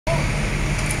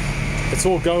It's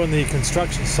all go in the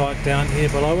construction site down here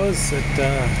below us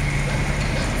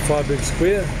at 5 Big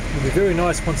Square. It'll be very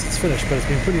nice once it's finished, but it's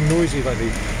been pretty noisy lately.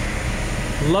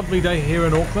 Lovely day here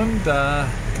in Auckland,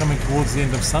 coming towards the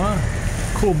end of summer.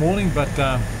 Cool morning, but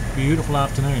beautiful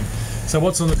afternoon. So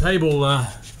what's on the table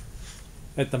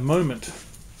at the moment?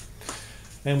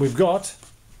 And we've got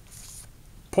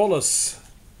Polis,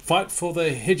 Fight for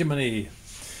the Hegemony.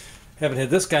 Haven't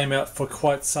had this game out for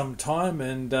quite some time,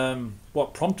 and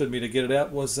what prompted me to get it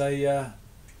out was a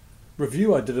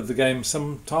review I did of the game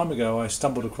some time ago. I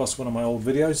stumbled across one of my old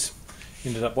videos,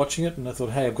 ended up watching it, and I thought,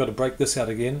 hey, I've got to break this out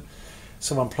again.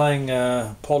 So I'm playing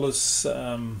Polis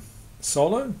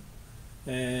solo,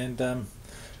 and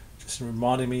just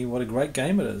reminding me what a great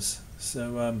game it is.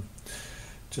 So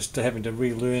just having to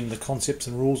relearn the concepts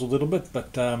and rules a little bit,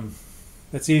 but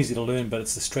it's easy to learn, but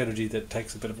it's the strategy that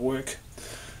takes a bit of work.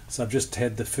 So I've just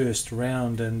had the first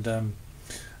round, and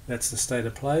that's the state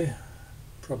of play.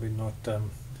 Probably not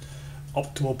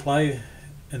optimal play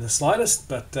in the slightest,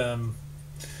 but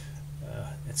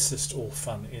it's just all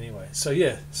fun anyway. So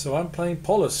yeah, so I'm playing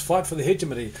Polis, Fight for the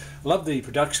Hegemony. I love the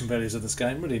production values of this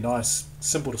game, really nice,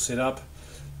 simple to set up,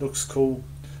 looks cool,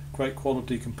 great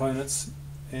quality components,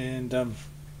 and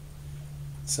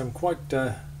some quite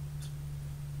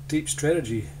deep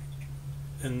strategy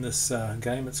in this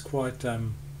game. It's quite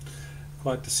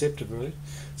deceptive, really.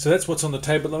 So that's what's on the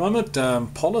table at the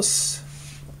moment. Polis,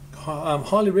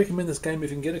 highly recommend this game if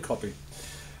you can get a copy.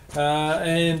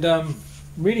 And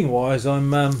reading wise,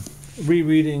 I'm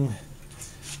rereading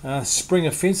Spring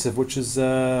Offensive, which is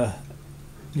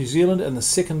New Zealand and the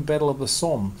Second Battle of the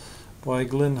Somme by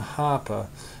Glenn Harper.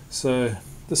 So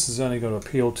this has only got to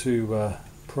appeal to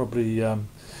probably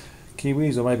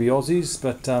Kiwis or maybe Aussies,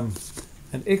 but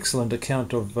an excellent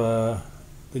account of the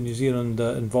New Zealand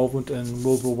involvement in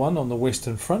World War I on the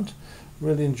Western Front.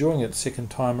 Really enjoying it second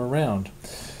time around.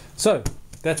 So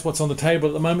that's what's on the table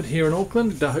at the moment here in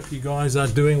Auckland. I hope you guys are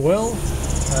doing well.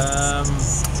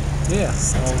 Yeah,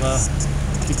 I'll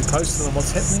keep you posted on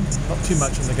what's happening. Not too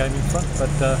much on the gaming front, but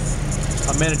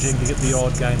I'm managing to get the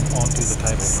odd game onto the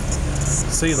table.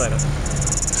 See you later.